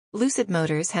Lucid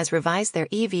Motors has revised their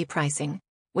EV pricing,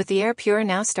 with the Air Pure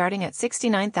now starting at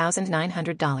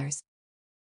 $69,900.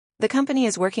 The company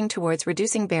is working towards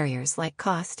reducing barriers like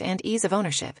cost and ease of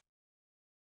ownership.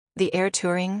 The Air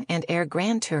Touring and Air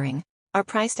Grand Touring are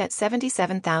priced at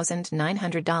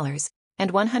 $77,900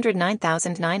 and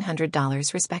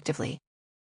 $109,900 respectively.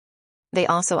 They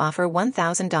also offer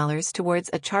 $1,000 towards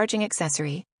a charging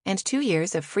accessory and 2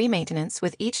 years of free maintenance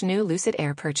with each new Lucid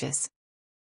Air purchase.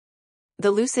 The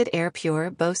Lucid Air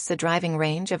Pure boasts a driving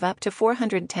range of up to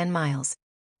 410 miles,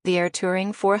 the Air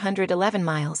Touring 411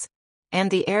 miles,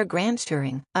 and the Air Grand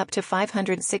Touring up to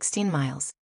 516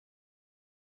 miles.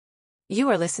 You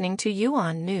are listening to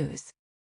UON News.